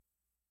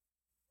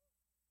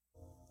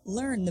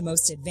Learn the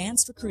most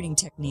advanced recruiting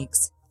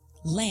techniques.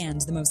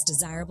 Land the most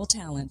desirable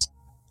talent.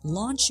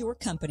 Launch your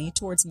company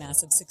towards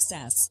massive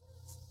success.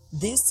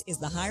 This is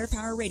the Higher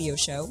Power Radio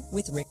Show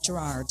with Rick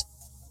Girard.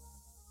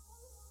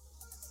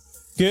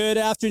 Good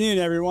afternoon,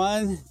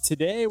 everyone.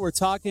 Today we're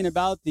talking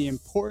about the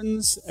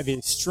importance of a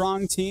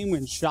strong team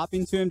when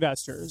shopping to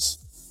investors.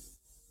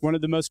 One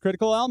of the most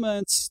critical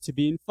elements to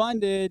being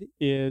funded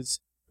is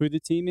who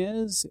the team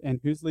is and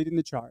who's leading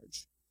the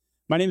charge.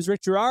 My name is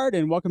Rick Girard,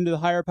 and welcome to the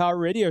Higher Power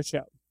Radio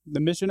Show. The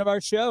mission of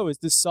our show is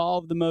to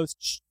solve the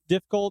most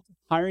difficult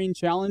hiring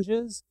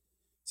challenges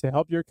to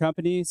help your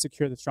company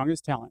secure the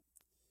strongest talent.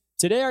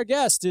 Today, our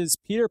guest is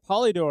Peter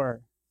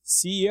Polydor,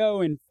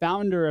 CEO and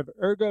founder of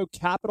Ergo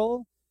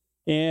Capital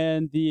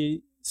and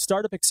the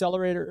startup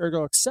accelerator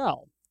Ergo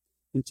Excel.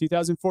 In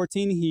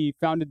 2014, he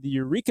founded the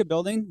Eureka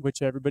Building,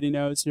 which everybody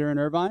knows here in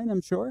Irvine,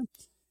 I'm sure,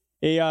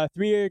 a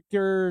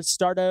 3-acre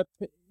startup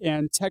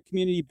and tech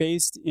community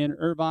based in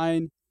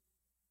Irvine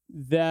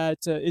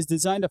that is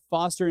designed to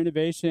foster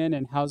innovation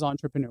and house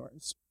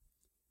entrepreneurs.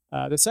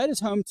 The site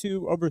is home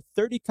to over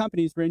 30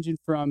 companies ranging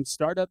from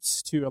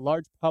startups to a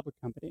large public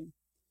company.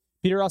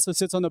 Peter also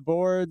sits on the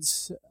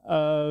boards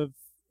of,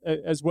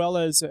 as well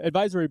as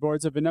advisory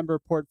boards of a number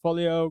of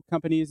portfolio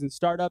companies and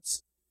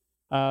startups.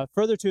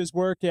 Further to his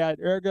work at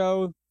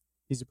Ergo,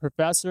 he's a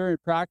professor in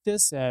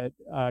practice at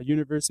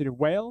University of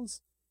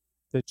Wales,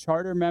 the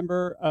charter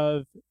member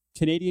of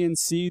Canadian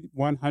Seed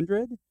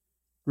 100,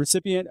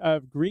 recipient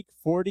of Greek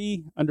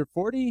 40 under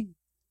 40,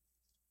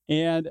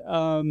 and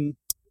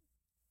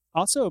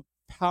also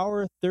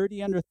Power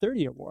 30 under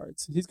 30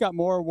 awards. He's got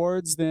more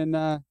awards than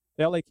the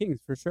LA Kings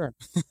for sure.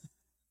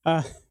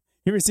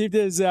 He received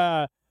his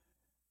BA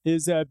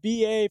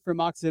from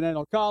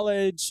Occidental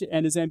College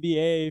and his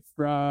MBA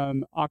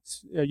from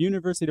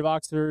University of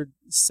Oxford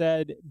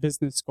said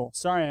Business School.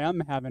 Sorry, I'm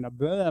having a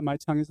blah. My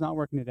tongue is not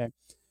working today.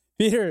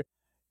 Peter,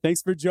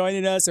 thanks for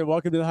joining us, and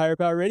welcome to the Higher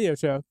Power Radio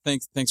Show.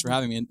 Thanks for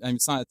having me.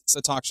 It's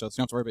a talk show, so you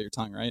don't have to worry about your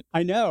tongue, right?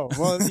 I know.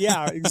 Well,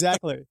 yeah,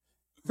 exactly.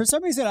 For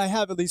some reason, I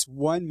have at least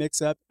one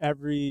mix-up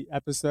every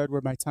episode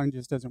where my tongue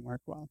just doesn't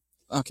work well.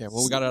 Okay,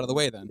 well, we got it out of the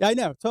way then. I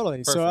know,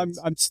 totally. Perfect.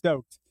 So I'm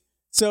stoked.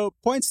 So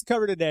points to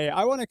cover today.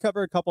 I want to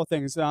cover a couple of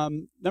things.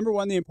 Number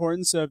one, the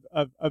importance of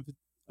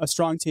a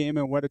strong team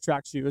and what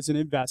attracts you as an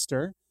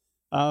investor.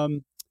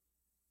 Having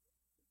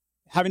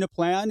a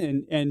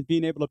plan and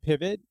being able to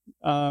pivot,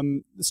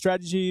 the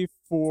strategy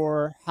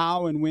for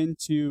how and when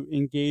to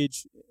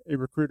engage a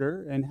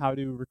recruiter and how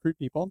to recruit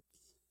people,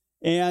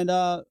 and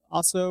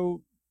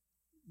also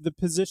the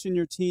position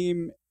your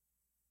team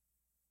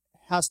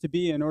has to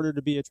be in order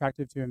to be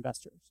attractive to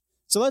investors.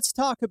 So let's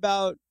talk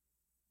about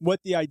what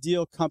the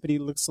ideal company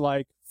looks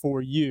like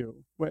for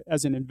you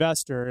as an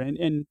investor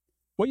and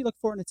what you look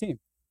for in a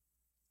team.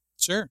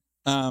 Sure.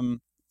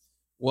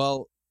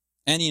 Well,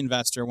 any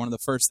investor, one of the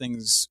first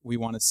things we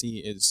want to see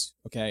is,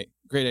 okay,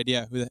 great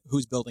idea.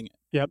 Who's building it?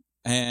 Yep.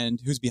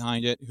 And who's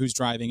behind it? Who's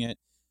driving it?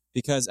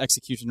 Because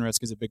execution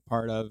risk is a big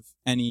part of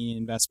any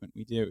investment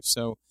we do.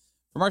 So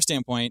from our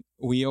standpoint,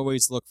 we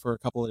always look for a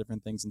couple of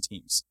different things in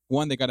teams.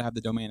 One, they got to have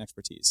the domain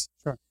expertise.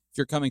 Sure. If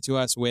you're coming to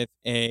us with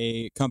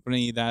a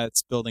company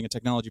that's building a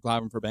technology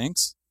platform for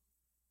banks,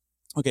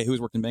 okay, who's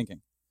worked in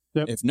banking?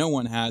 Yep. If no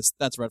one has,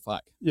 that's a red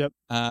flag. Yep.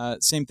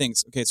 Same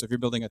things. Okay, so if you're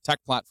building a tech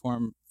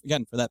platform,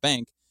 again, for that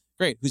bank,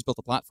 great. Who's built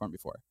a platform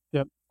before?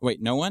 Yep.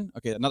 Wait, no one?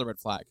 Okay, another red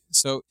flag.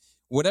 So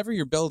whatever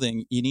you're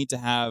building, you need to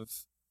have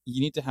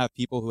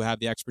people who have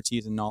the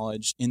expertise and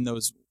knowledge in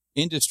those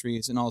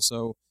industries, and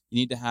also you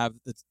need to have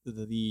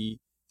the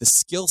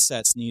skill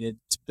sets needed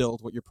to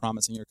build what you're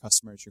promising your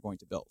customers you're going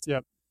to build.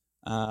 Yep.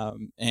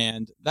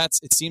 And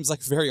it seems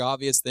like a very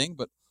obvious thing,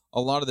 but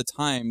a lot of the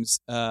times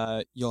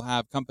you'll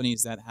have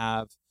companies that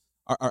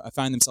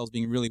find themselves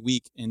being really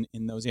weak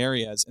in those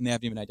areas, and they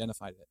haven't even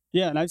identified it.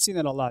 Yeah, and I've seen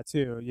that a lot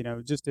too. You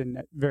know, just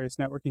in various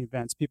networking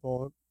events,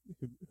 people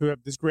who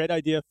have this great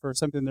idea for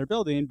something they're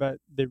building, but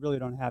they really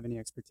don't have any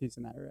expertise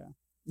in that area.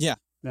 Yeah.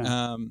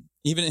 Yeah.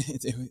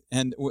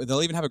 And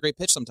they'll even have a great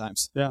pitch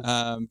sometimes.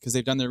 Yeah. Because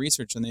they've done their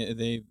research and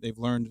they've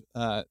learned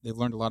a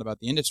lot about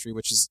the industry,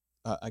 which is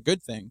a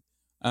good thing.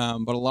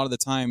 But a lot of the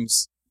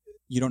times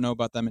you don't know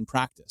about them in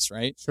practice,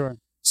 right? Sure.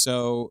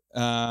 So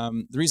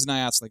the reason I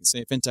ask, like,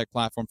 say, a fintech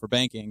platform for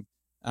banking,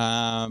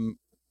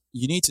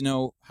 you need to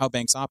know how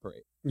banks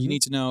operate. Mm-hmm. You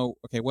need to know,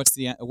 okay, what's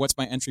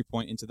my entry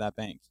point into that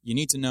bank? You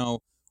need to know,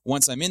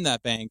 once I'm in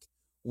that bank,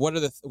 what are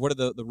the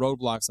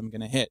roadblocks I'm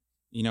going to hit?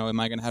 You know, am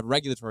I going to have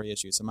regulatory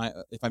issues?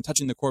 If I'm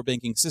touching the core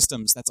banking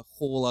systems, that's a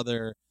whole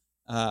other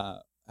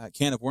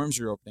can of worms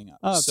you're opening up.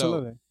 Oh,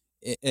 absolutely.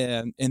 So,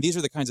 and these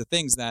are the kinds of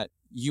things that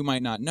you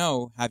might not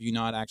know, have you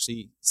not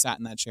actually sat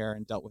in that chair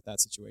and dealt with that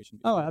situation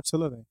before. Oh,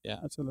 absolutely. Yeah.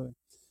 Absolutely.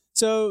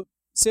 So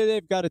say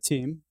they've got a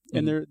team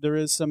and there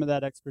is some of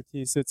that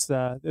expertise. It's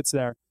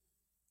there.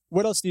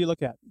 What else do you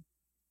look at?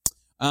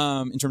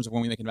 In terms of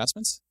when we make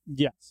investments?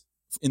 Yes.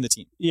 In the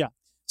team. Yeah.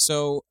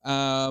 So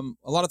a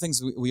lot of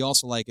things we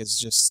also like is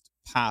just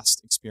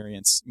past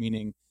experience,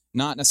 meaning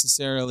not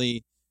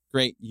necessarily,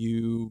 great,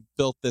 you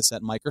built this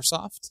at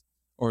Microsoft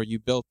or you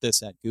built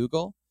this at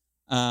Google.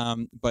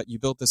 but you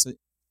built this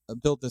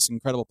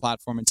incredible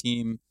platform and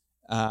team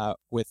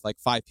with like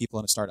 5 people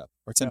in a startup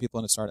or 10 people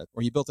in a startup,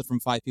 or you built it from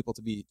 5 people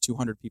to be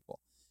 200 people.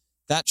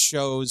 That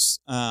shows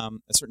a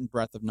certain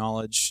breadth of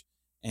knowledge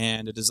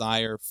and a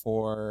desire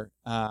for,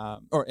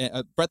 or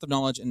a breadth of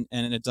knowledge and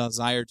a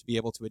desire to be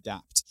able to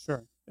adapt.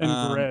 Sure.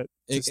 And grit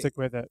to stick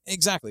with it.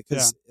 Exactly.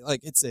 Because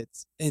like it's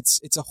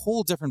a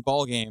whole different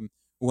ballgame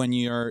when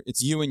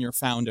it's you and your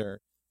founder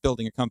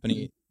building a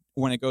company,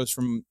 when it goes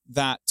from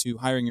that to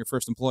hiring your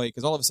first employee,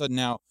 because all of a sudden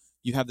now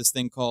you have this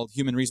thing called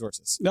human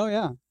resources. Oh,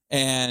 yeah.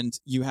 And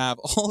you have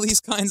all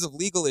these kinds of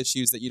legal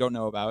issues that you don't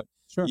know about.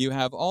 Sure. You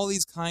have all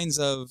these kinds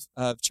of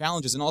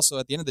challenges. And also,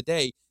 at the end of the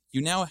day,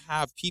 you now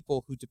have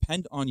people who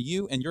depend on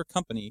you and your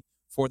company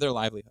for their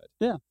livelihood.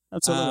 Yeah,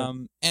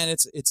 absolutely. And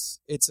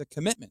it's a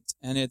commitment,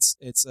 and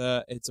it's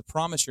a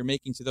promise you're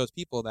making to those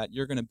people that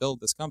you're going to build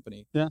this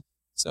company. Yeah.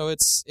 So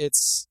it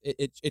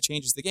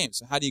changes the game.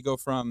 So how do you go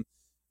from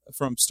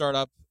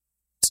startup,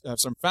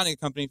 from founding a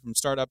company, from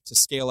startup to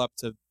scale up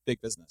to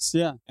big business?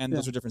 Yeah. And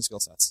those are different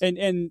skill sets.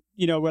 And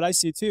you know, what I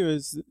see too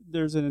is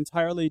there's an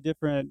entirely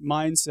different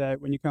mindset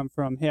when you come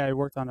from, hey, I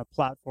worked on a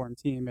platform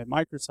team at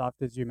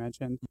Microsoft, as you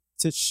mentioned,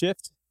 to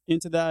shift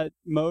into that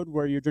mode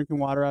where you're drinking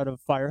water out of a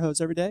fire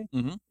hose every day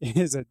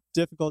is a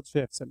difficult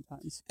shift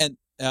sometimes. And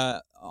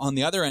on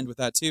the other end with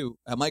that too,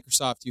 at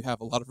Microsoft, you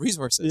have a lot of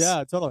resources.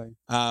 Yeah, totally.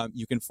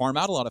 You can farm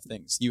out a lot of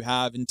things. You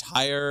have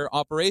entire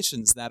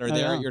operations that are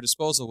there at your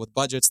disposal with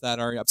budgets that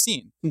are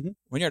obscene. When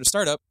you're at a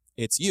startup,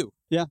 it's you.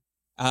 Yeah.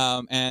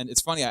 And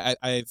it's funny.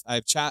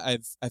 I've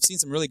seen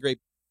some really great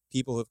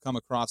people who have come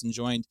across and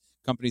joined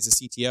companies as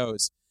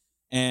CTOs,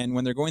 and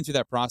when they're going through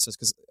that process,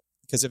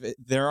 because if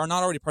they are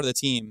not already part of the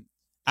team,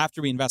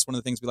 after we invest, one of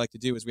the things we like to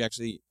do is we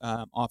actually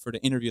offer to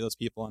interview those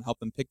people and help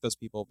them pick those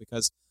people,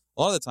 because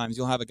a lot of the times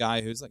you'll have a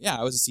guy who's like, yeah,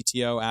 I was a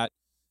CTO at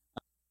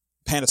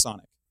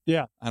Panasonic.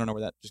 Yeah. I don't know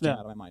where that just came out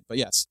of my mind, but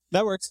yes.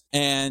 That works.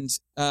 And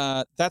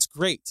that's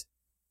great.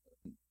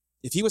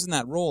 If he was in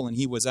that role and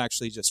he was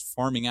actually just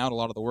farming out a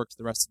lot of the work to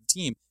the rest of the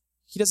team,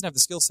 he doesn't have the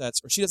skill sets,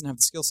 or she doesn't have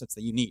the skill sets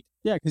that you need.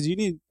 Yeah, because you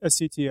need a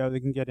CTO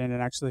that can get in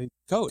and actually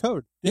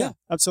code. Yeah,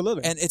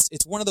 absolutely. And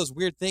it's one of those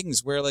weird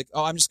things where like,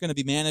 oh, I'm just going to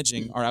be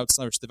managing our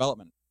outsourced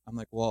development. I'm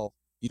like, well,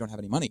 you don't have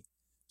any money.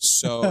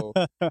 So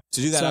to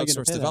do that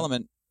outsourced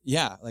development,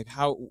 like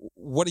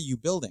what are you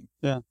building?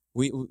 Yeah.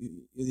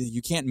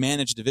 You can't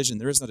manage a division.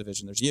 There is no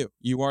division. There's you.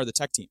 You are the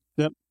tech team.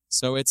 Yep.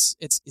 So it's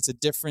a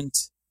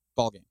different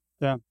ballgame.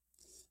 Yeah.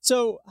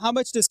 So how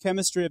much does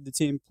chemistry of the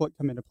team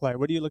come into play?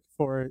 What are you looking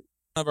for?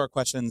 One of our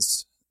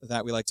questions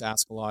that we like to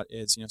ask a lot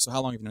is, so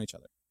how long have you known each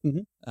other?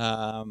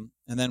 And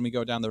then we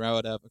go down the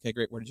road of, okay,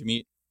 great. Where did you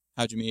meet?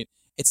 How'd you meet?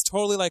 It's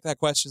totally like that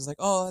question. It's like,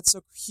 oh,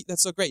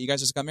 that's so great. You guys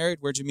just got married.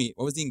 Where'd you meet?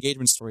 What was the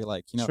engagement story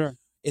like? Sure.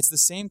 It's the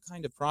same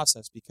kind of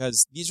process,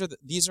 because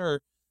these are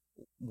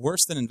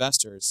worse than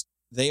investors.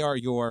 They are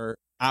your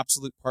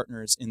absolute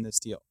partners in this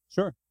deal.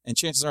 Sure. And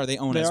chances are they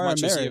own as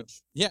much as you.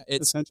 Yeah,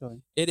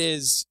 essentially. It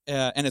is,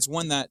 and it's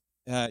one that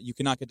you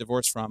cannot get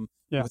divorced from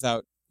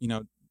without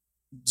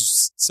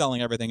just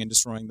selling everything and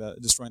destroying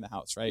the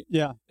house, right?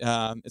 Yeah.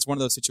 It's one of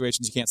those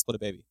situations you can't split a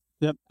baby.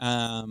 Yep.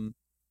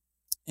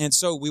 And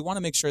so we want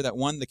to make sure that,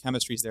 one, the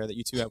chemistry is there, that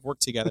you two have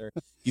worked together.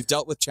 You've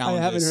dealt with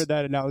challenges. I haven't heard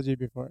that analogy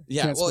before.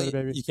 Yeah,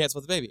 you can't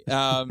split the baby.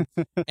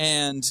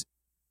 And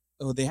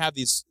they have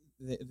these.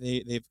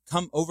 They've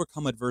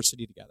overcome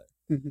adversity together.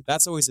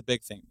 That's always a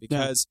big thing,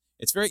 because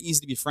it's very easy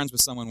to be friends with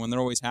someone when they're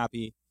always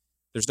happy.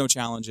 There's no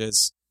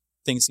challenges.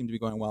 Things seem to be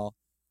going well.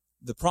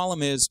 The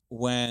problem is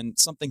when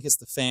something hits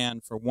the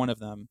fan for one of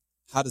them,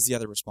 how does the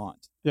other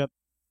respond? Yep.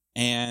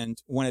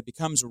 And when it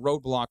becomes a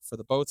roadblock for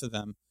the both of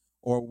them,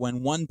 or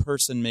when one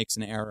person makes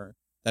an error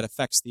that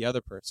affects the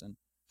other person,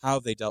 how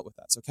have they dealt with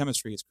that? So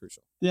chemistry is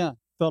crucial. Yeah,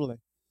 totally.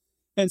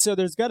 And so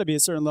there's got to be a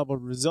certain level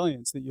of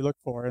resilience that you look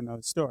for in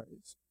those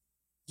stories.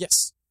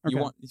 Yes. Okay.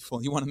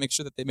 You want to make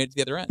sure that they made it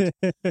to the other end.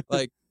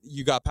 Like,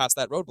 you got past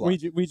that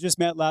roadblock. We just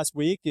met last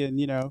week, and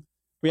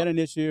we had an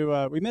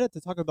issue. We met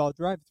to talk about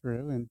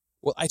drive-through, and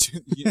well,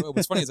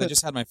 what's funny is I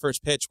just had my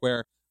first pitch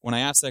where when I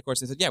asked that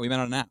question, they said, "Yeah, we met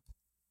on an app,"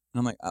 and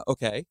I'm like,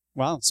 "Okay,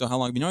 wow. So how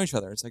long have you known each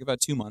other?" It's like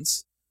about 2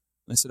 months.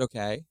 And I said,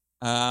 "Okay,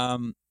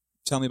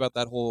 tell me about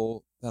that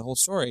whole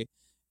story."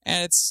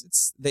 And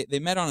they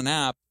met on an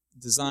app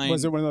designed.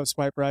 Was it one of those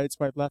swipe right,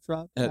 swipe left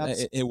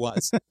apps? It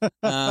was.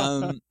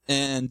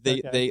 And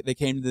they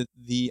came to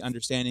the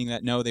understanding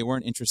that no, they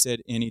weren't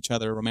interested in each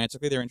other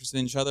romantically. They were interested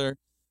in each other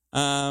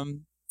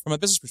from a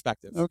business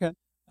perspective. Okay.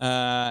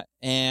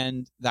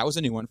 And that was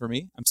a new one for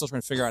me. I'm still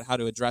trying to figure out how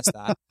to address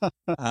that.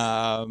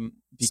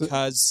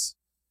 Because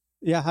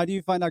how do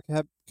you find out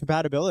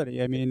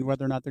compatibility? I mean,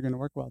 whether or not they're going to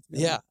work well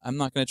together. Yeah, I'm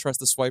not going to trust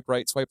the swipe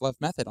right, swipe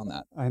left method on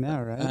that. I know,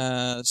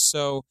 right?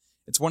 So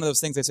it's one of those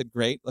things. I said,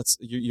 great,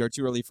 you're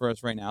too early for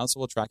us right now, so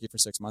we'll track you for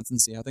 6 months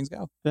and see how things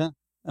go. Yeah,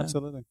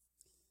 absolutely.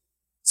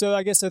 So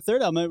I guess the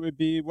third element would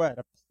be what?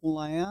 A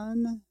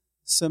plan?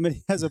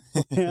 Somebody has a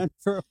plan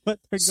for what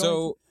they're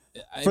going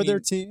for their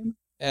team?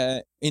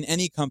 In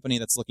any company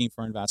that's looking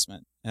for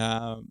investment,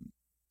 you're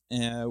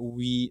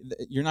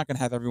not going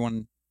to have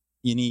everyone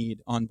you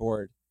need on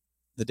board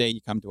the day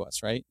you come to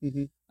us, right?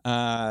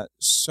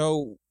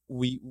 So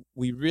we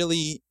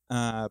really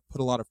put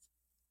a lot of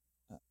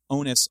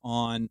onus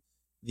on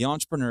the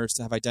entrepreneurs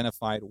to have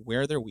identified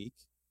where they're weak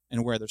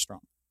and where they're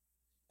strong.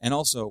 And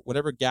also,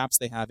 whatever gaps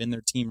they have in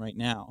their team right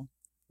now,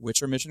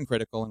 which are mission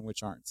critical and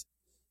which aren't.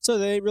 So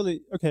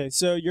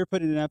so you're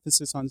putting an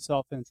emphasis on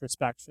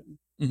self-introspection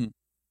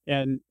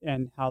and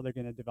how they're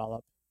going to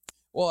develop.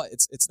 Well,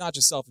 it's not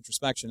just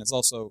self-introspection. It's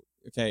also,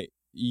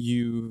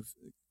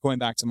 going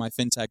back to my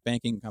fintech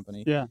banking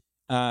company. Yeah.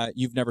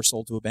 You've never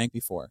sold to a bank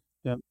before.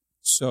 Yep.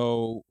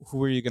 So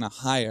who are you going to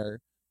hire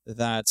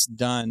that's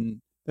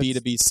done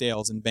B2B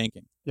sales in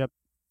banking? Yep.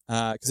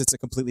 Because it's a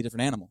completely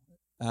different animal.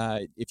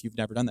 If you've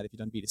never done that, if you've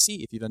done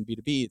B2C, if you've done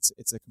B2B,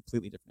 it's a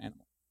completely different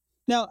animal.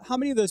 Now, how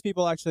many of those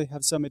people actually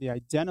have somebody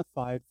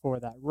identified for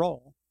that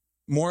role?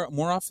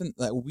 More often,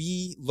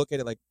 we look at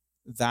it like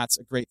that's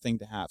a great thing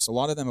to have. So a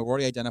lot of them have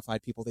already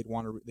identified people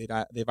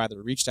they've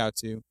either reached out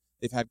to,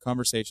 they've had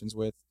conversations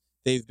with,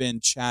 they've been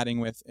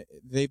chatting with,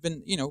 they've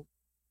been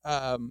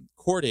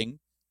courting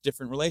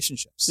different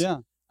relationships. Yeah.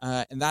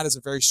 And that is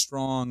a very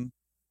strong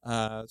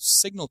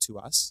signal to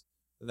us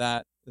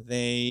that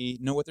they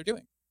know what they're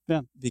doing.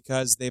 Yeah.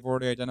 Because they've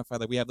already identified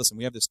that we have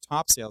this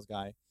top sales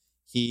guy.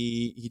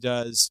 He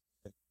does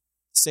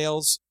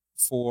sales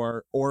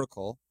for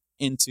Oracle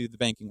into the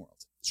banking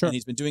world. Sure. And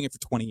he's been doing it for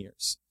 20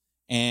 years.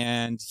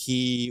 And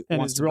his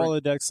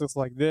Rolodex looks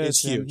like this.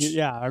 It's huge.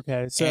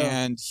 Okay. So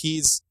and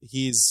she's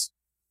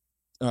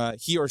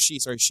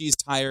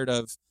tired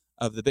of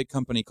the big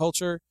company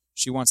culture.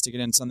 She wants to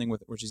get in something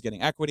where she's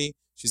getting equity.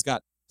 She's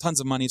got tons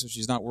of money, so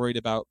she's not worried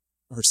about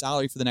her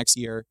salary for the next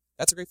year.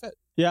 That's a great fit.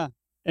 Yeah.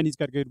 And he's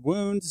got a good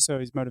wound, so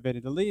he's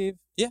motivated to leave.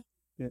 Yeah.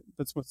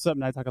 That's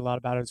something I talk a lot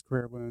about is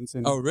career wounds.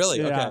 And, oh, really?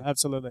 Yeah, okay.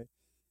 Absolutely.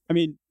 I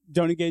mean,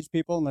 don't engage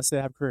people unless they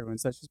have career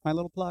wounds. That's just my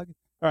little plug.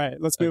 All right,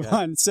 let's move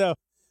on. So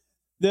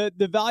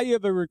the value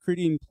of a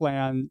recruiting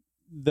plan,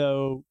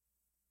 though,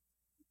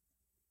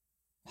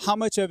 how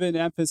much of an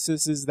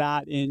emphasis is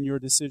that in your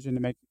decision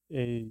to make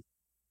an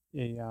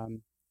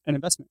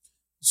investment?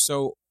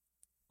 So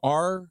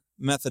our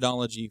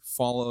methodology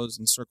follows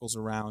and circles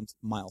around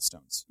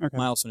milestones,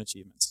 milestone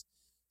achievements.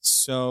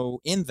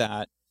 So in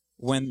that,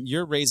 when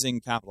you're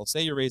raising capital,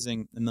 say you're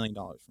raising $1 million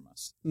from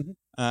us,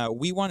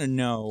 we want to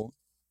know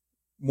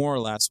more or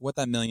less what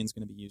that million is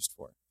going to be used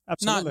for.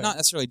 Absolutely. Not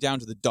necessarily down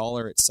to the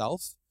dollar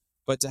itself,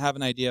 but to have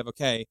an idea of,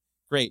 okay,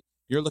 great,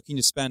 you're looking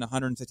to spend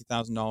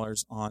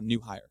 $150,000 on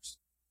new hires,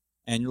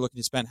 and you're looking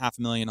to spend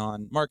 $500,000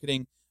 on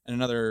marketing and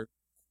another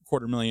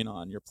 $250,000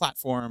 on your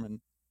platform and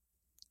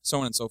so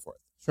on and so forth.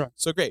 Sure.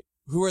 So great.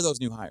 Who are those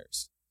new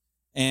hires?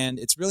 And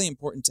it's really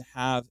important to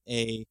have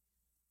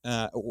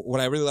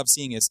what I really love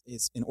seeing is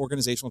an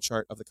organizational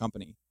chart of the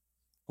company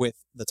with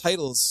the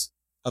titles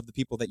of the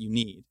people that you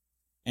need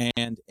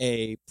and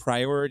a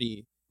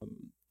priority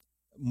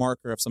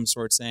marker of some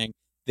sort saying,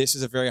 this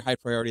is a very high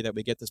priority that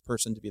we get this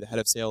person to be the head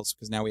of sales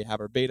because now we have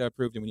our beta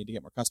approved and we need to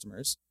get more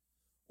customers.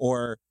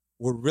 Or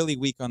we're really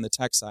weak on the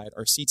tech side.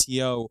 Our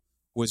CTO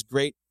was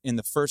great in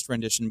the first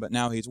rendition, but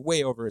now he's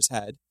way over his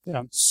head.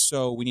 Yeah.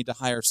 So we need to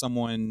hire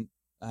someone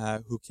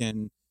who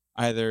can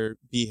either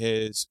be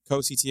his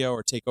co-CTO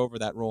or take over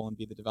that role and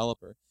be the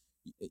developer.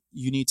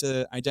 You need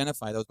to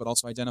identify those, but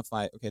also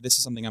identify, okay, this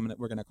is something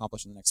we're going to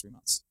accomplish in the next 3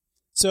 months.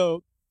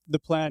 So the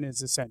plan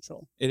is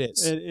essential. It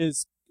is. It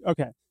is.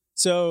 Okay.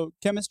 So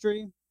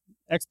chemistry,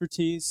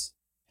 expertise,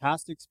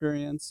 past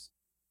experience,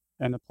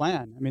 and a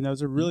plan. I mean,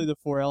 those are really the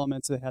 4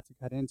 elements they have to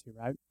cut into,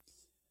 right?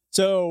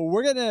 So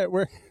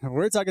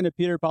we're talking to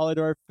Peter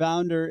Polidor,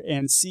 founder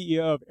and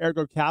CEO of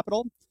Ergo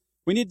Capital.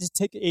 We need to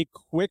take a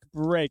quick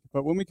break,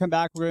 but when we come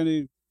back, we're going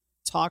to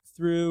talk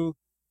through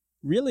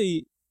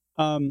really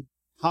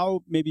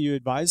how maybe you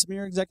advise some of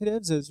your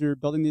executives as you're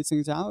building these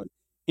things out,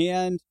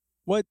 and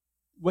what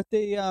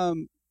they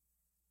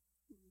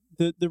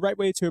the right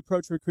way to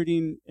approach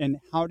recruiting and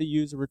how to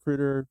use a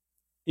recruiter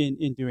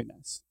in doing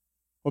this.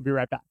 We'll be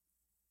right back.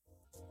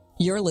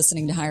 You're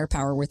listening to Hire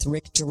Power with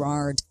Rick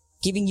Girard,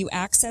 giving you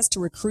access to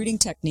recruiting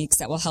techniques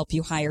that will help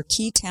you hire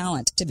key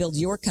talent to build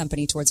your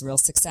company towards real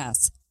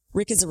success.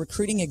 Rick is a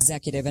recruiting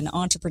executive and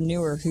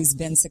entrepreneur who's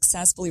been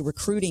successfully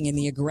recruiting in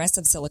the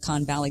aggressive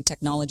Silicon Valley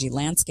technology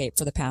landscape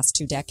for the past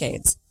 2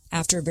 decades.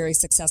 After a very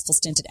successful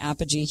stint at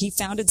Apogee, he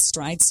founded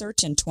Stride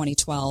Search in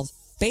 2012.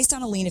 Based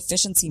on a lean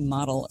efficiency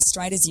model,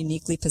 Stride has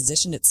uniquely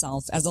positioned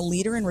itself as a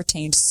leader in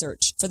retained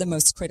search for the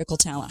most critical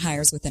talent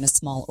hires within a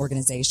small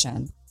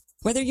organization.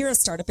 Whether you're a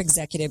startup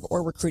executive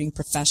or recruiting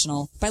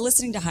professional, by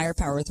listening to Hire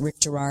Power with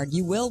Rick Girard,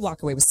 you will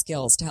walk away with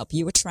skills to help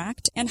you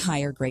attract and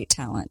hire great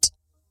talent.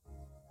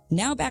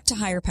 Now back to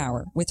Hire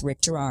Power with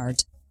Rick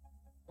Girard.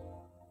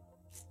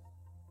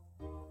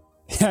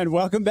 And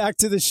welcome back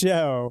to the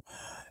show.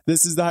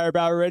 This is the Hire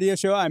Power Radio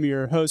Show. I'm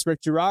your host,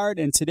 Rick Girard,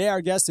 and today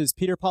our guest is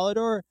Peter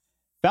Polidor,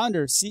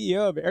 founder,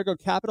 CEO of Ergo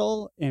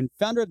Capital, and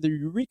founder of the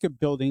Eureka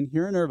Building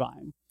here in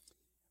Irvine.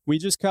 We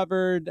just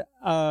covered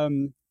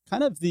kind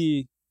of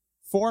the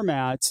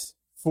format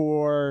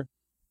for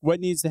what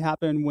needs to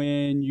happen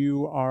when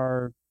you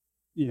are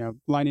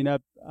lining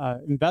up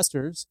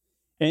investors.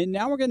 And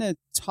now we're going to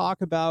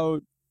talk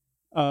about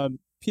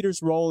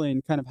Peter's role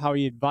in kind of how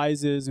he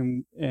advises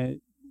and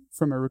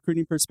from a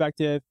recruiting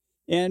perspective,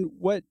 and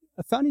what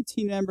a founding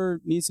team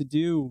member needs to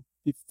do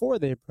before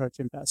they approach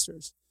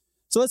investors.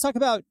 So let's talk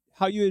about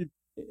how you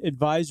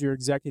advise your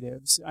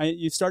executives.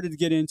 You started to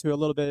get into a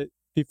little bit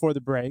before the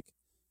break,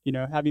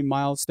 having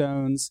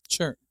milestones.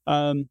 Sure.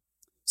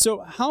 So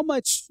how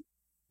much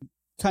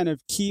kind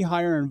of key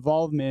hire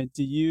involvement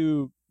are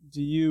you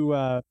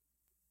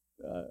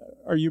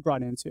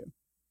brought into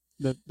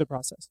the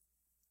process?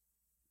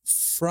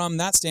 From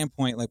that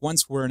standpoint, like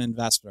once we're an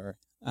investor,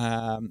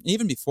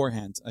 even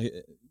beforehand,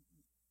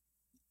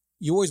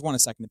 you always want a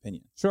second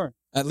opinion. Sure.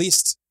 At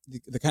least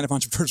the kind of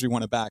entrepreneurs we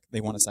want to back,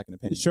 they want a second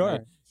opinion. Sure.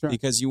 Right? Sure.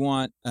 Because you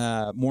want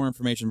more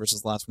information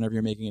versus less whenever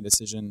you're making a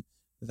decision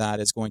that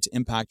is going to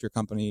impact your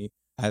company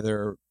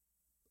either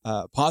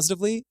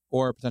positively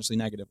or potentially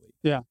negatively.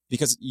 Yeah.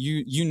 Because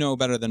you know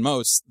better than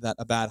most that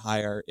a bad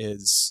hire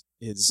is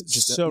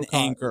just an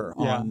anchor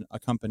on a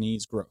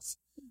company's growth.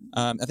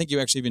 I think you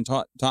actually even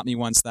taught me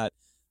once that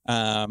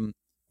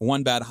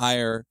one bad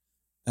hire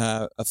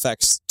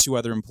affects two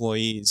other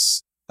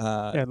employees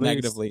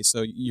negatively.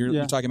 So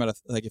you're talking about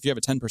if you have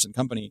a 10-person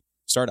company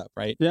startup,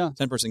 right? Yeah.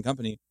 10-person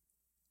company,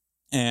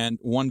 and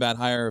one bad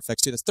hire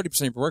affects two. That's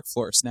 30% of your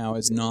workforce now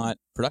is not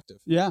productive.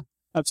 Yeah,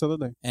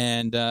 absolutely.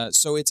 And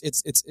so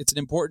it's an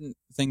important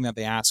thing that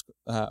they ask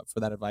for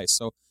that advice.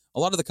 So a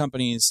lot of the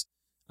companies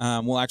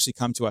will actually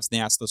come to us and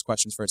they ask those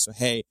questions first. So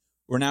hey,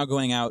 we're now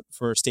going out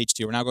for stage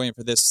 2. We're now going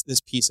for this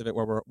piece of it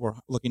where we're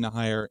looking to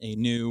hire a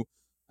new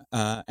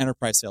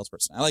enterprise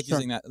salesperson. I like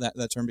using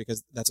that term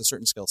because that's a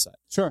certain skill set.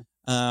 Sure.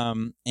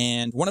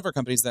 And one of our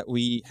companies that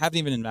we haven't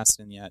even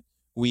invested in yet,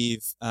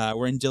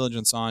 we're in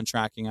diligence on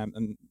tracking.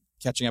 I'm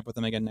catching up with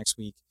them again next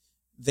week.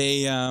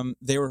 They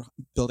were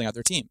building out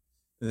their team.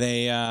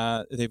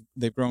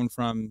 They've grown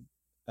from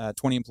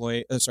 15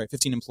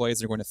 employees.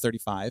 They're going to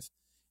 35,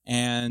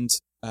 and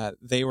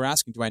they were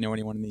asking, do I know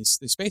anyone in these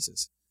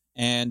spaces?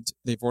 And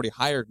they've already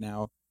hired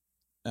now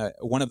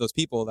one of those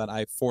people that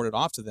I forwarded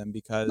off to them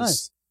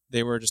because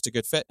they were just a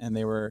good fit and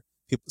they were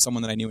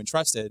someone that I knew and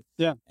trusted.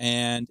 Yeah.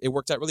 And it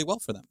worked out really well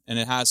for them. And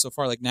it has so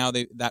far. Like now,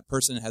 that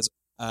person has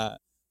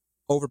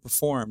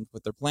overperformed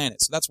what their plan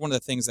is. So that's one of the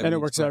things that. And it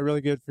works out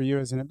really good for you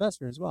as an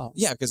investor as well.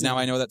 Yeah, because now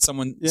I know that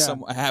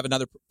I have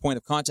another point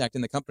of contact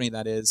in the company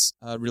that is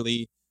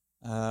really.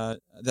 That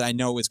I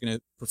know is going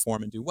to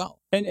perform and do well.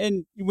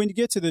 And when you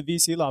get to the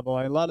VC level,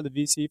 a lot of the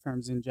VC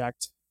firms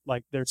inject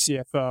like their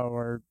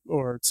CFO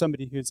or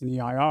somebody who's an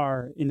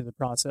EIR into the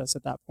process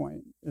at that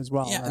point as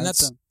well. Yeah, right?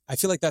 And I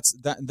feel like that's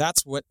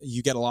what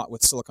you get a lot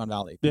with Silicon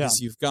Valley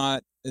because you've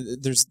got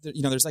there's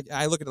like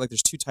I look at it like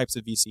there's two types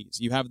of VCs.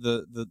 You have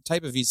the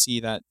type of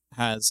VC that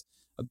has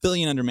 $1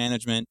 billion under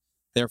management,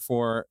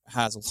 therefore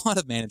has a lot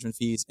of management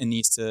fees and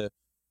needs to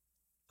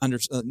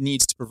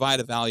provide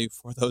a value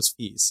for those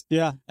fees.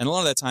 Yeah. And a lot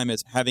of that time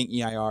is having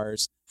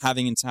EIRs,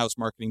 having in-house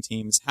marketing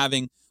teams,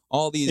 having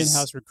all these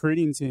in-house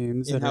recruiting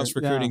teams.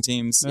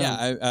 Teams.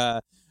 Yeah.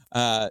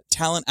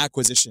 Talent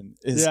acquisition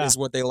is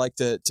what they like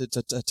to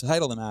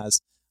title them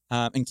as.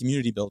 And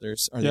community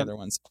builders are the other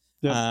ones.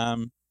 Yeah.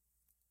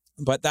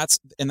 But that's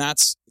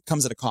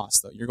comes at a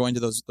cost though. You're going to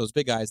those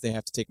big guys, they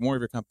have to take more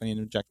of your company and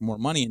inject more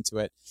money into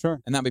it.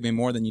 Sure. And that may be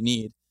more than you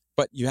need,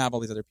 but you have all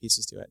these other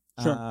pieces to it.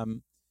 Sure.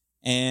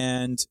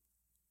 And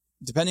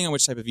depending on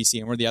which type of VC,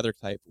 and we're the other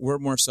type, we're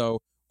more so,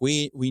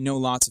 we know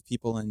lots of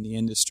people in the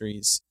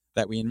industries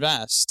that we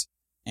invest,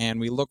 and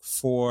we look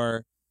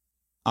for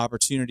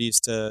opportunities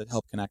to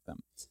help connect them.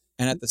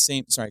 And at the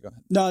same, sorry, go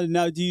ahead.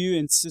 No, do you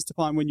insist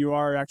upon when you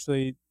are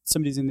actually,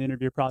 somebody's in the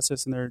interview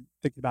process and they're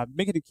thinking about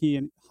making a key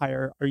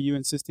hire, are you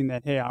insisting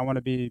that, hey, I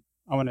want to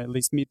at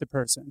least meet the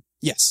person?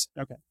 Yes.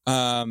 Okay.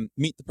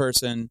 Meet the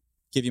person,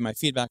 give you my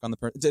feedback on the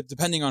person,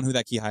 depending on who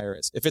that key hire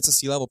is. If it's a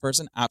C-level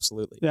person,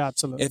 absolutely. Yeah,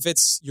 absolutely. If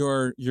it's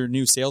your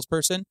new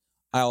salesperson,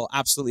 I'll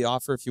absolutely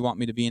offer if you want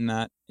me to be in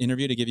that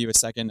interview to give you a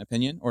second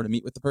opinion or to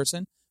meet with the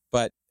person.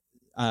 But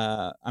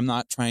I'm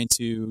not trying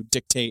to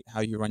dictate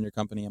how you run your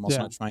company. I'm also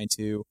not trying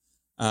to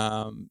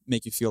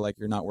make you feel like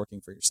you're not working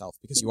for yourself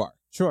because you are.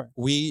 Sure.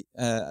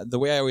 The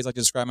way I always like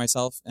to describe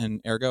myself and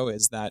Ergo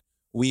is that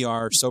we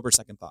are sober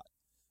second thought.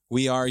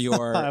 We are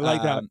your I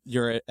like that.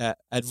 Your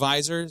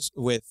advisors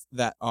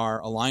that are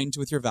aligned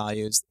with your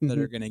values, that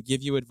are going to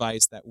give you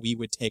advice that we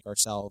would take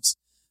ourselves.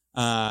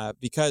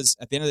 Because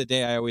at the end of the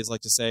day, I always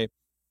like to say,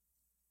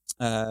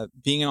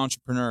 being an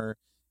entrepreneur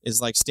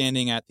is like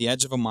standing at the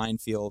edge of a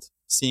minefield,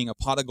 seeing a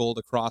pot of gold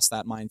across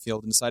that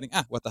minefield and deciding,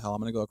 what the hell,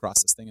 I'm going to go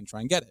across this thing and try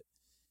and get it.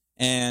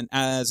 And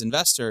as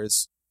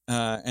investors,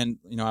 I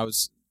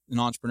was an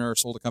entrepreneur,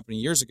 sold a company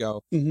years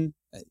ago. Mm-hmm.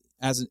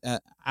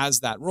 As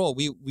that role,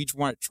 we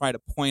want to try to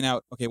point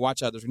out, okay,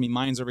 watch out, there's going to be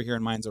mines over here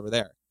and mines over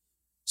there.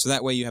 So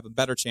that way you have a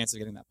better chance of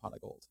getting that pot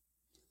of gold.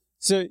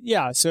 So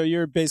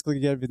you're basically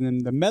giving them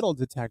the metal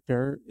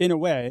detector in a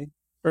way,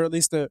 or at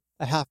least a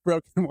half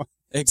broken one.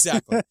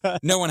 Exactly.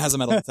 No one has a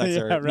metal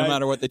detector, no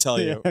matter what they tell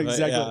you. Yeah,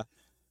 exactly.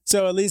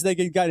 So at least they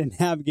can kind of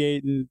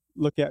navigate and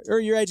look at, or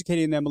you're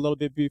educating them a little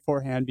bit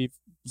beforehand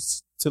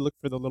to look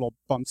for the little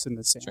bumps in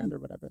the sand or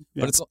whatever.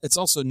 Yeah. But it's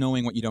also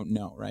knowing what you don't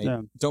know, right?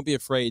 Yeah. Don't be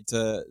afraid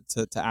to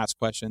ask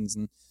questions.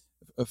 And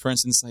for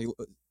instance,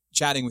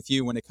 chatting with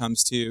you when it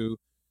comes to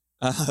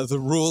the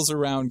rules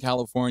around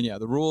California,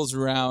 the rules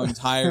around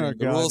hiring,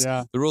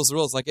 the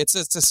rules. Like it's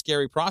a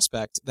scary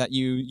prospect that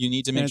you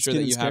need to make sure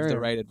that you have the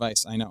right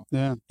advice. I know.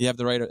 Yeah. You have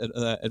the right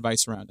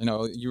advice around. I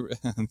know you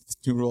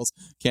new rules.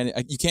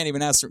 You can't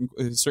even ask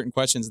certain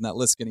questions, and that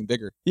list's getting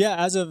bigger. Yeah.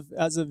 As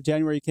of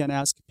January, you can't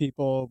ask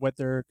people what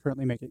they're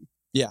currently making.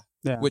 Yeah.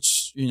 Yeah.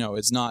 Which,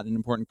 is not an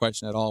important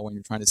question at all when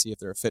you're trying to see if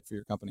they're a fit for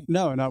your company.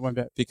 No, not one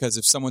bit. Because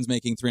if someone's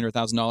making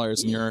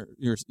 $300,000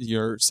 and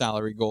your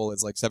salary goal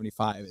is like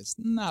 75, it's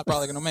not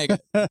probably going to make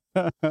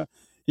it.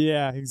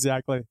 Yeah,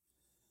 exactly.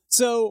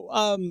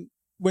 So,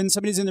 when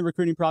somebody's in the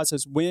recruiting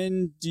process,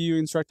 when do you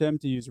instruct them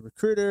to use a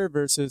recruiter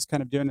versus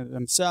kind of doing it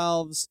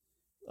themselves?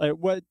 At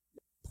what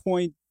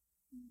point,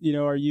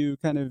 are you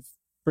kind of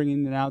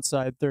bringing an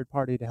outside third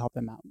party to help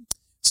them out?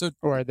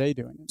 Or are they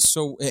doing it?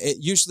 So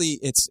usually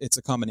it's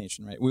a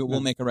combination, right? We'll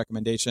make a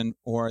recommendation,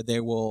 or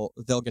they'll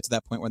get to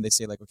that point when they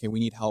say like, okay, we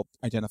need help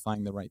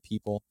identifying the right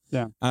people.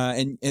 Yeah.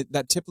 And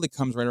that typically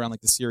comes right around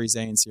like the Series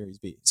A and Series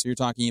B. So you're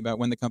talking about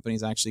when the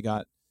company's actually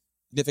got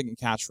significant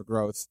cash for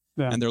growth,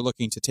 and they're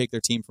looking to take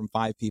their team from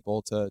 5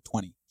 people to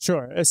 20.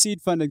 Sure, a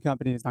seed-funded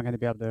company is not going to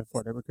be able to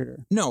afford a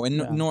recruiter. No,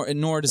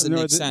 nor does it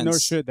make sense. Nor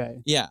should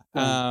they. Yeah.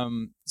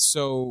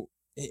 So.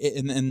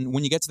 And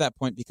when you get to that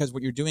point, because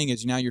what you're doing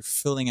is now you're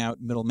filling out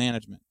middle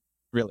management,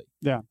 really.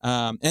 Yeah.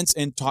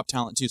 And top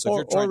talent too. So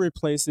or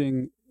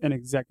replacing an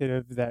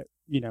executive that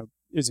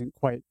isn't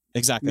quite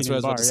exactly. That's what I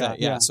was about to say.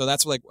 Yeah. So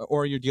that's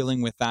or you're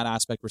dealing with that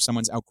aspect where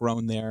someone's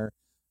outgrown their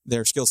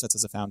skill sets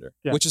as a founder,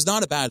 which is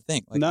not a bad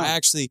thing. Like I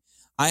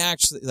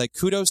actually like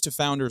kudos to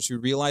founders who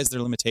realize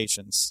their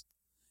limitations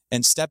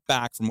and step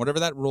back from whatever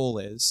that role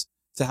is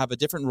to have a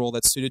different role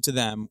that's suited to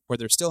them, where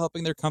they're still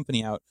helping their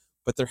company out,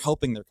 but they're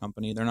helping their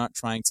company. They're not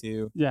trying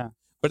to. Yeah.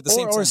 But at the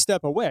same time, or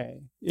step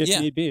away if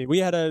need be. We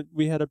had a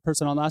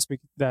person on last week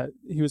that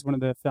he was one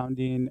of the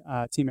founding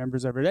team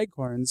members over at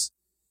Acorns,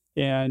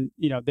 and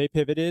they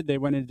pivoted. They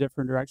went in a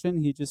different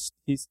direction.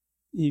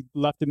 He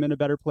left him in a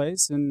better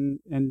place, and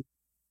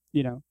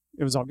it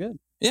was all good.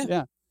 Yeah.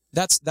 Yeah.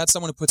 That's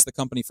someone who puts the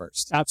company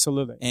first.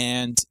 Absolutely.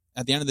 And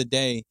at the end of the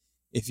day,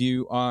 if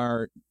you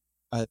are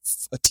a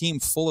team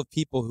full of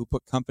people who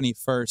put company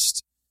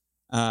first,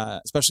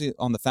 especially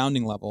on the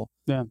founding level,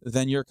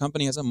 then your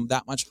company has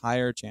that much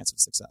higher chance of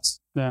success.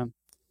 Yeah.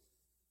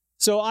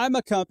 So I'm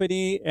a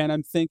company and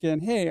I'm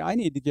thinking, hey, I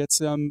need to get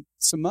some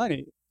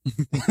money.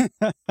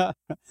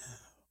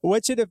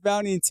 What should a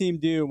founding team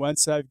do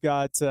once I've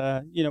got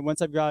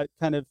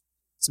kind of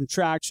some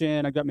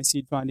traction, I've got my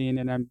seed funding,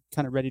 and I'm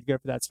kind of ready to go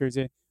for that Series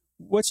A?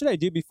 What should I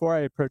do before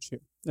I approach you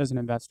as an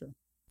investor?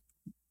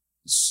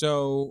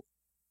 So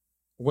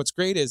what's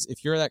great is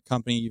if you're that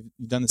company, you've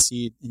done the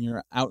seed and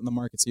you're out in the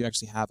market, so you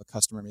actually have a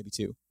customer, maybe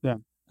 2.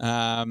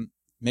 Yeah.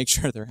 Make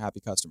sure they're happy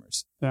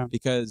customers. Yeah.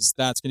 Because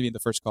that's going to be the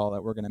first call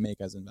that we're going to make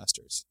as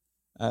investors.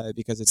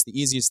 Because it's the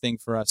easiest thing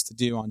for us to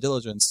do on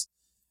diligence.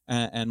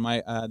 And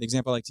the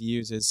example I like to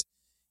use is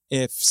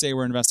if, say,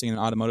 we're investing in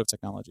automotive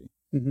technology.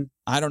 Mm-hmm.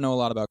 I don't know a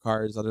lot about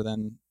cars other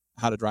than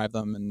how to drive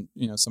them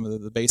and some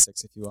of the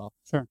basics, if you will.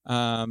 Sure.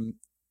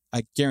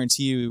 I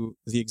guarantee you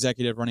the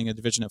executive running a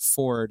division of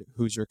Ford,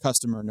 who's your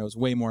customer, knows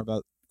way more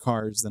about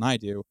cars than I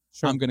do.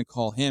 Sure. I'm going to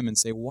call him and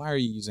say, why are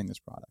you using this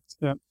product?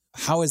 Yeah.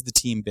 How has the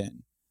team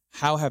been?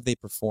 How have they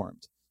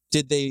performed?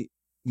 Did they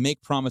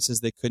make promises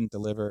they couldn't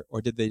deliver, or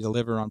did they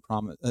deliver on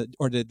promise,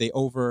 or did they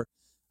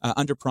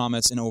under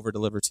promise and over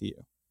deliver to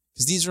you?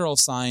 Because these are all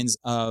signs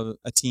of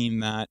a team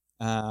that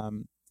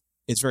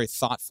is very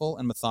thoughtful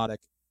and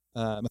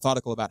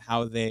methodical about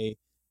how they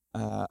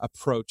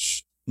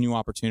approach new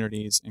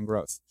opportunities and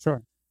growth.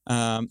 Sure.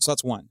 So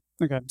that's one.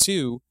 Okay.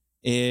 2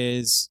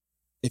 is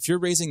if you're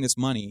raising this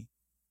money,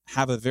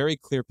 have a very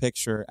clear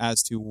picture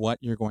as to what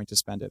you're going to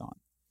spend it on.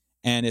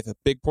 And if a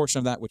big portion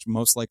of that, which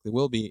most likely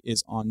will be,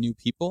 is on new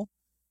people,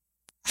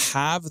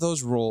 have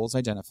those roles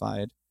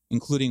identified,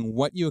 including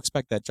what you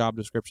expect that job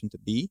description to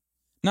be.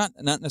 Not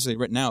necessarily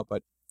written out,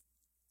 but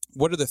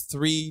what are the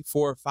 3,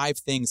 4, 5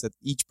 things that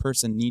each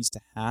person needs to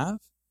have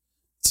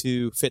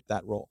to fit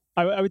that role?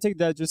 I would take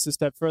that just a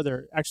step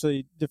further.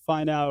 Actually,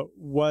 define out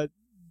what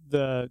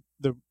the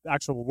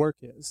actual work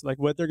is, like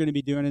what they're going to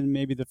be doing in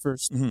maybe the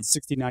first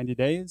 60, 90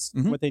 days,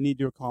 what they need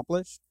to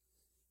accomplish.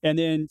 And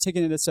then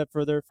taking it a step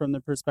further from the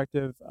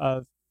perspective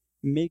of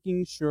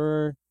making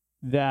sure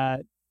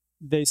that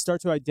they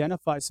start to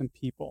identify some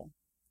people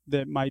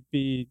that might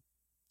be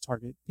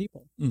target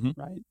people,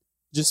 right?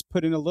 Just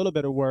put in a little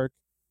bit of work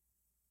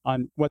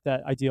on what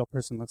that ideal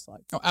person looks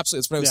like. Oh,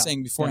 absolutely. That's what I was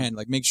saying beforehand.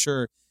 Like make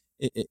sure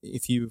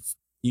if you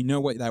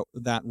know what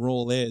that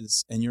role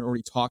is and you're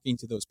already talking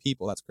to those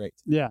people, that's great.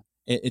 Yeah.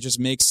 It just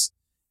makes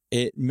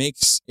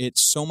it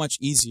so much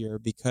easier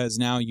because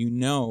now you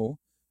know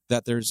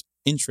that there's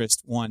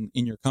interest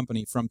in your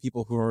company from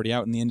people who are already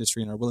out in the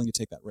industry and are willing to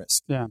take that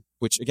risk. Yeah.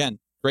 Which again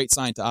great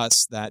sign to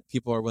us that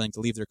people are willing to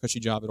leave their cushy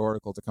job at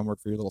Oracle to come work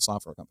for your little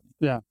software company.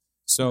 Yeah.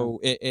 So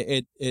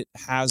it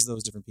has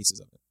those different pieces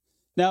of it.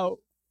 Now,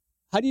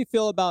 how do you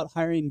feel about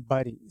hiring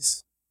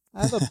buddies?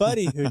 I have a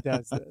buddy who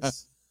does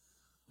this.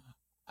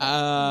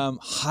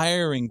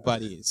 Hiring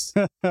buddies.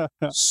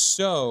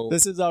 So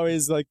this is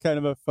always like kind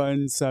of a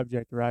fun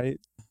subject, right?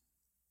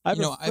 I have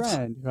a I've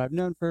friend who I've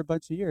known for a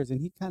bunch of years, and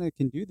he kind of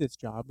can do this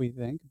job, we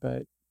think,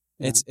 but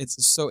that's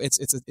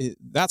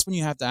when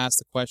you have to ask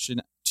the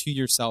question to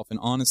yourself and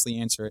honestly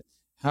answer it.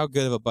 How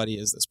good of a buddy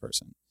is this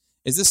person?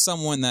 Is this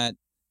someone that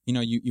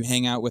you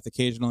hang out with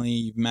occasionally,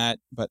 you've met,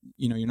 but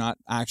you're not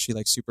actually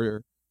like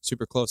super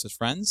super close as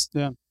friends?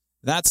 Yeah,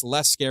 that's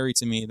less scary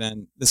to me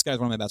than this guy's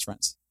one of my best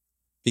friends,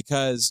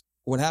 because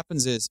what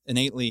happens is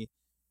innately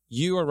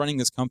you are running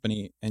this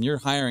company and you're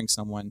hiring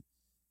someone.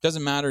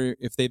 Doesn't matter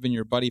if they've been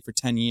your buddy for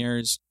 10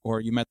 years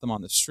or you met them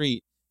on the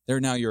street, they're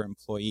now your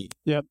employee.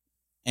 Yep.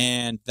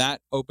 And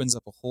that opens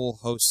up a whole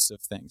host of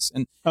things.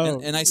 And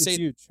I say,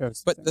 huge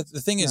host but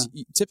the thing is,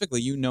 typically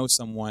you know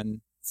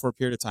someone for a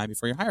period of time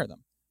before you hire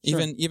them.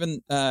 Sure.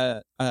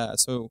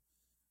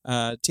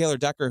 Taylor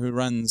Decker, who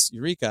runs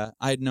Eureka,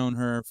 I'd known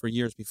her for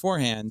years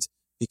beforehand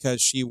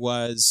because she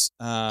was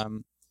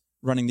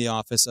running the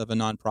office of a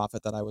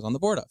nonprofit that I was on the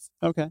board of.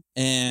 Okay.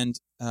 And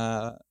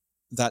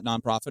that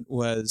nonprofit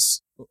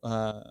was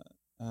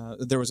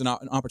there was an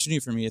opportunity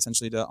for me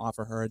essentially to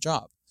offer her a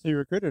job. So you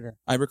recruited her?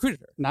 I recruited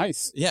her.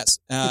 Nice. Yes,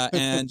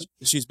 and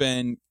she's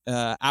been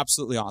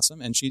absolutely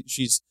awesome, and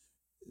she's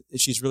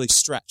really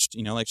stretched.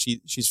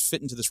 She's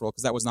fit into this role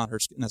because that was not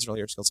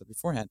necessarily her skill set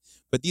beforehand.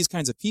 But these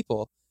kinds of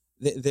people,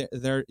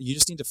 they're you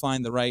just need to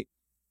find the right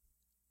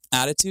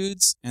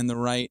attitudes and the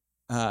right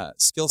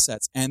skill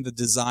sets and the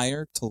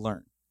desire to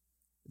learn.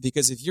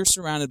 Because if you're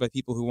surrounded by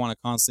people who want to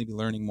constantly be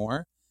learning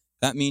more,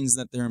 that means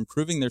that they're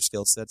improving their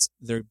skill sets.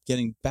 They're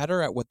getting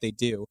better at what they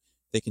do.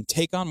 They can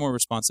take on more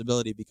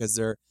responsibility because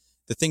the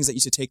things that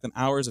used to take them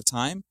hours of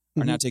time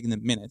are now taking them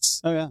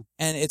minutes. Oh yeah.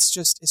 And it's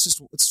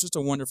just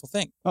a wonderful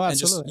thing. Oh,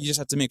 absolutely. And you just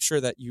have to make sure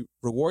that you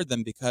reward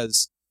them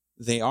because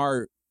they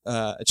are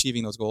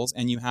achieving those goals,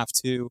 and you have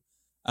to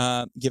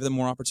give them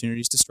more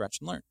opportunities to stretch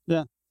and learn.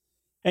 Yeah.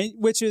 And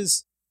which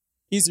is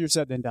easier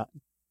said than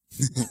done.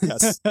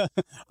 Yes.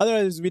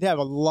 Otherwise, we'd have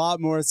a lot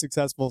more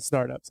successful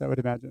startups, I would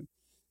imagine.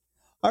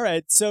 All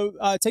right. So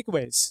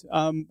takeaways.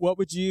 What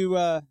would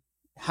you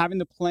having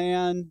the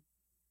plan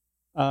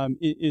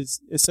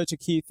is such a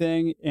key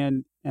thing,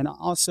 and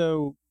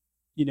also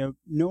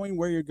knowing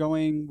where you're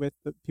going with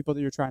the people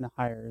that you're trying to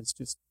hire is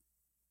just.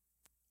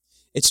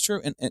 It's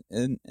true, and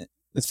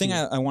the thing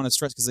I want to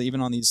stress, because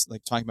even on these,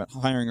 like talking about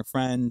hiring a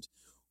friend,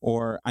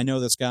 or I know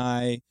this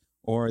guy,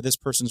 or this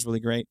person's really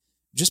great,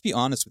 just be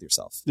honest with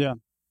yourself. Yeah.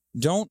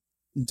 Don't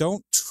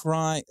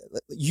try.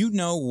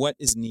 What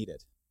is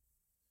needed.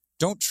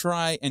 Don't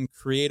try and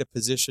create a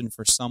position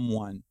for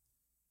someone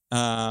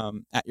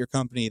at your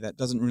company that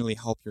doesn't really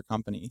help your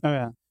company. Oh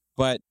yeah.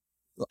 But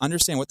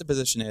understand what the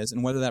position is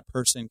and whether that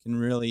person can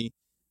really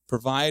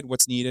provide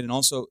what's needed, and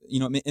also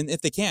and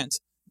if they can't,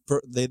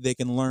 they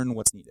can learn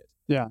what's needed.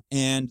 Yeah.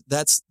 And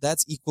that's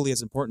equally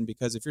as important,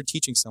 because if you're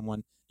teaching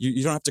someone,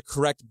 you don't have to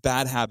correct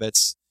bad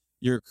habits.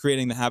 You're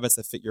creating the habits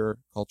that fit your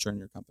culture and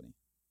your company.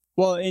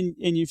 Well, and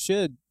you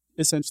should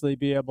essentially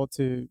be able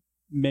to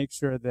make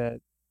sure that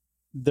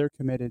they're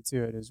committed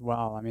to it as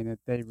well. I mean, that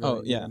they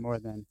really need it more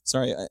than.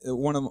 Sorry,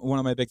 one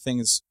of my big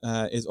things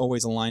is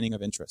always aligning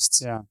of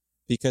interests. Yeah.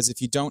 Because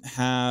if you don't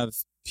have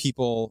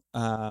people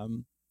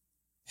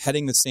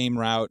heading the same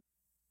route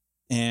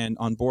and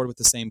on board with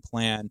the same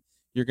plan,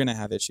 you're going to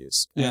have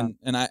issues. Yeah.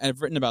 And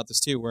I've written about this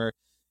too, where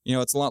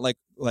it's a lot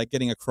like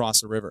getting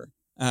across a river.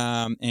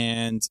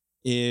 And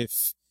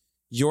if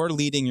you're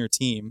leading your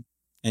team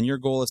and your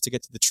goal is to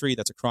get to the tree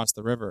that's across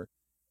the river,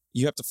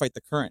 you have to fight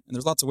the current. And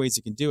there's lots of ways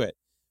you can do it.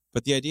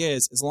 But the idea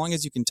is, as long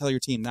as you can tell your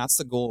team that's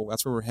the goal,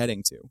 that's where we're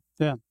heading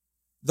to,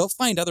 they'll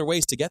find other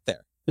ways to get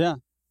there. Yeah.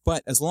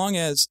 But as long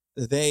as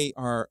they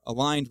are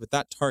aligned with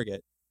that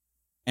target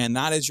and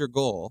that is your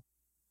goal,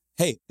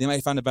 hey, they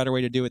might find a better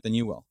way to do it than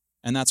you will.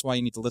 And that's why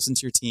you need to listen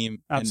to your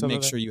team and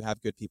make sure you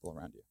have good people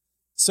around you.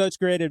 Such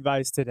great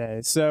advice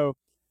today. So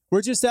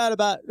we're just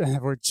about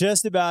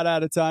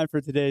out of time for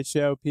today's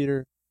show.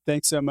 Peter,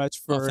 thanks so much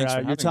for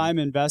your time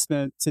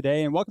investment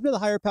today, and welcome to the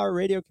Higher Power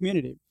Radio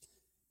community.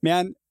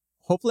 Man,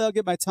 hopefully I'll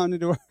get my tongue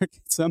to work at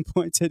some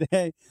point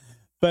today.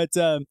 But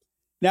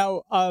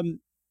now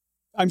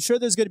I'm sure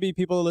there's going to be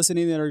people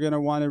listening that are going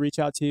to want to reach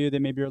out to you. They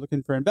maybe are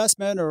looking for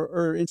investment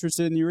or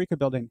interested in the Eureka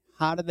building.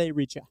 How do they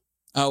reach you?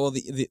 Well,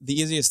 the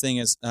easiest thing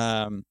is,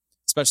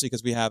 especially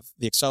because we have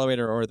the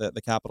accelerator or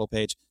the capital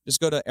page,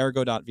 just go to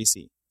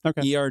ergo.vc.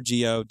 Okay.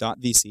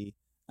 ergo.vc.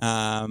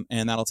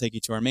 And that'll take you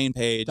to our main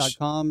page.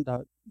 .com.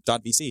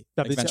 .vc.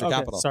 Like venture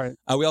capital. Sorry.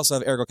 We also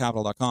have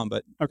ergocapital.com,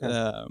 but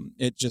okay.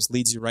 It just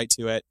leads you right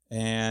to it.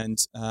 And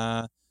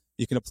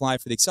you can apply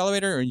for the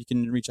accelerator, or you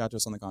can reach out to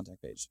us on the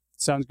contact page.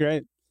 Sounds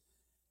great.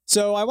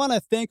 So I want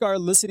to thank our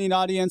listening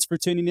audience for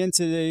tuning in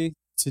today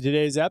to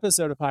today's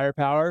episode of Higher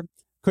Power.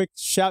 Quick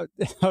shout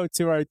out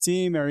to our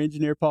team, our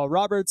engineer, Paul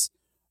Roberts,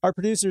 Our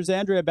producers,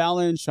 Andrea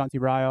Ballin, Shanti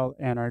Ryle,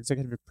 and our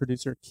executive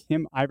producer,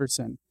 Kim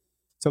Iverson.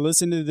 To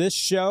listen to this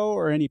show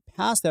or any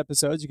past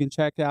episodes, you can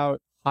check out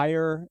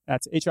Hire,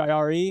 that's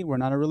H-I-R-E, we're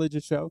not a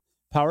religious show,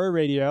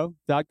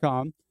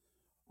 powerradio.com,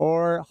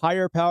 or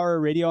Higher Power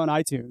Radio on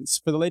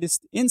iTunes. For the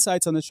latest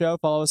insights on the show,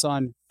 follow us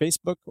on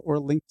Facebook or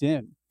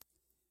LinkedIn.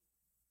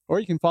 Or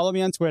you can follow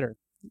me on Twitter,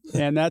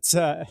 and that's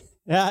at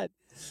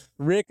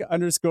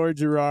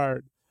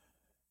Rick_Girard.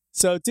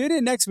 So tune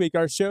in next week.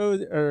 Our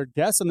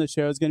guest on the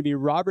show is going to be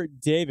Robert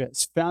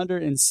Davis, founder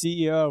and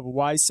CEO of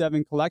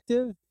Y7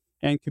 Collective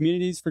and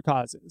Communities for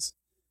Causes.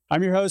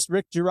 I'm your host,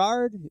 Rick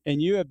Girard,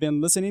 and you have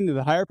been listening to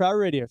the Higher Power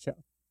Radio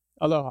Show.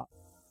 Aloha.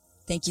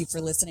 Thank you for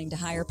listening to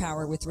Higher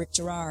Power with Rick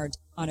Girard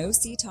on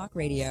OC Talk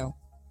Radio.